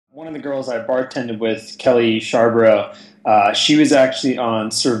One of the girls I bartended with, Kelly Sharborough, she was actually on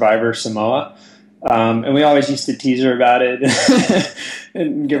Survivor Samoa. And we always used to tease her about it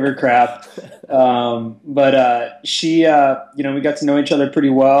and give her crap. But she, we got to know each other pretty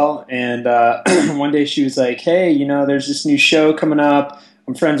well. And one day she was like, hey, there's this new show coming up.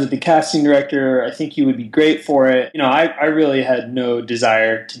 I'm friends with the casting director. I think you would be great for it. I really had no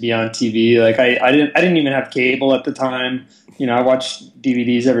desire to be on TV. Like I didn't even have cable at the time. I watched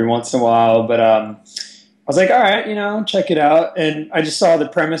DVDs every once in a while, but I was like, all right, check it out. And I just saw the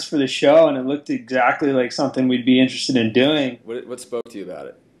premise for the show, and it looked exactly like something we'd be interested in doing. What spoke to you about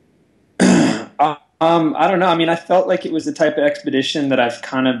it? I don't know. I mean, I felt like it was the type of expedition that I've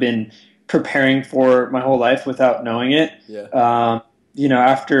kind of been preparing for my whole life without knowing it. Yeah.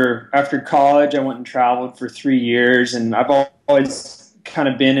 After college, I went and traveled for 3 years, and I've always kind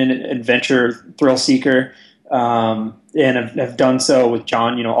of been an adventure thrill seeker. And have done so with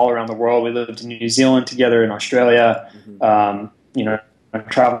John, all around the world. We lived in New Zealand together, in Australia,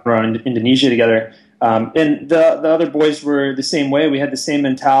 traveled around Indonesia together. And the other boys were the same way. We had the same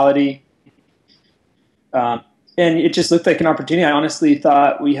mentality. And it just looked like an opportunity. I honestly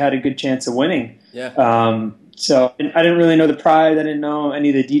thought we had a good chance of winning. Yeah. So I didn't really know the prize. I didn't know any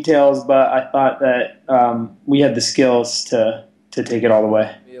of the details, but I thought that we had the skills to take it all the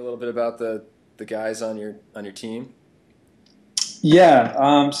way. Maybe a little bit about the guys on your team.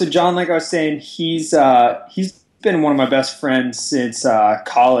 Yeah. So John, like I was saying, he's been one of my best friends since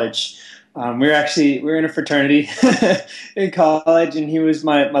college. We were in a fraternity in college, and he was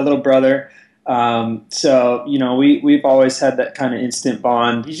my little brother. So we've always had that kind of instant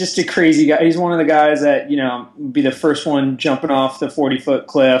bond. He's just a crazy guy. He's one of the guys that would be the first one jumping off the 40-foot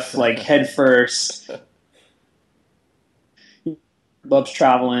cliff like head first. He loves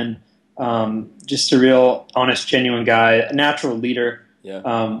traveling. Just a real honest, genuine guy, a natural leader,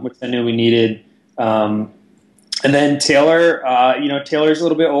 which I knew we needed. And then Taylor, Taylor's a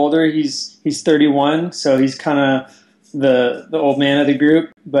little bit older. He's 31, so he's kind of the old man of the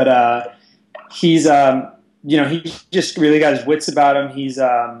group. But he's just really got his wits about him. He's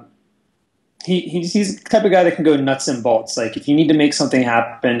the type of guy that can go nuts and bolts. Like if you need to make something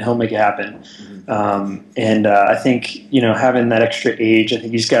happen, he'll make it happen. And I think having that extra age, I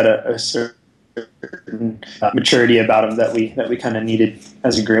think he's got a certain maturity about him that we kind of needed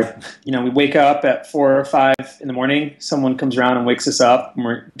as a group. We wake up at 4 or 5 in the morning. Someone comes around and wakes us up, and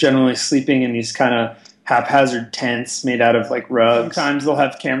we're generally sleeping in these kind of haphazard tents made out of like rugs. Sometimes they'll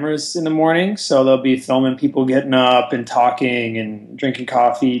have cameras in the morning, so they'll be filming people getting up and talking and drinking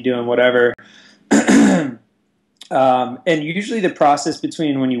coffee, doing whatever. And usually the process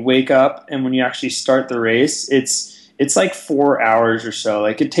between when you wake up and when you actually start the race, it's like 4 hours or so.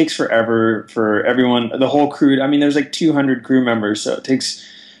 Like it takes forever for everyone, the whole crew. I mean, there's like 200 crew members, so it takes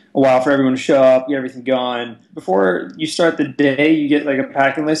a while for everyone to show up, get everything going. Before you start the day, you get like a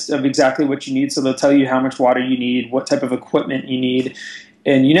packing list of exactly what you need. So they'll tell you how much water you need, what type of equipment you need,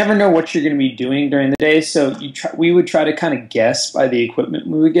 and you never know what you're going to be doing during the day. So we would try to kind of guess by the equipment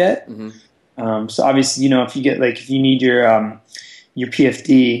we would get. So obviously, if you need your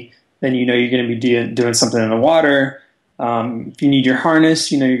PFD, then you're going to be doing something in the water. If you need your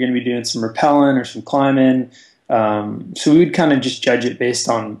harness, you're going to be doing some rappelling or some climbing. So we would kind of just judge it based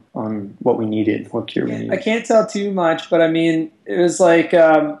on what we needed, what gear we needed. I can't tell too much, but I mean, it was like,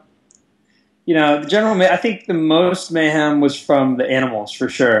 the general. I think the most mayhem was from the animals for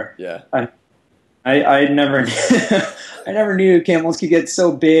sure. Yeah. I never, I never knew camels could get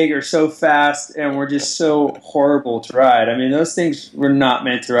so big or so fast and were just so horrible to ride. I mean, those things were not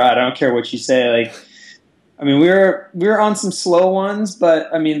meant to ride. I don't care what you say. Like, I mean, we were on some slow ones,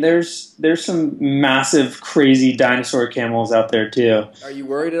 but I mean, there's some massive, crazy dinosaur camels out there too. Are you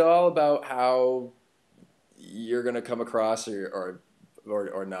worried at all about how you're going to come across, or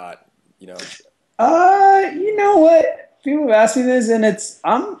not? You know what? People have asked me this, and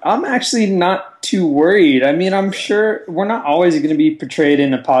I'm actually not too worried. I mean, I'm sure we're not always going to be portrayed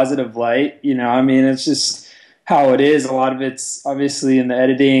in a positive light. I mean, it's just how it is. A lot of it's obviously in the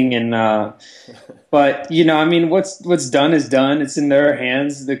editing, and but I mean, what's done is done. It's in their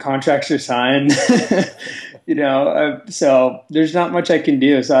hands. The contracts are signed. So there's not much I can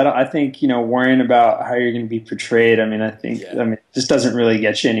do. So I think worrying about how you're going to be portrayed. I mean, it just doesn't really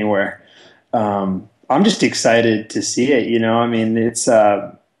get you anywhere. I'm just excited to see it. I mean, it's,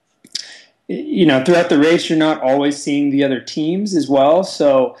 throughout the race, you're not always seeing the other teams as well.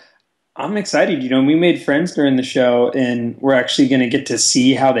 So I'm excited. We made friends during the show, and we're actually going to get to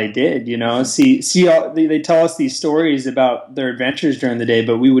see how they did, see all, they tell us these stories about their adventures during the day,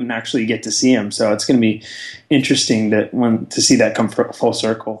 but we wouldn't actually get to see them. So it's going to be interesting to see that come full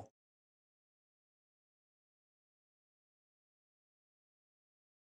circle.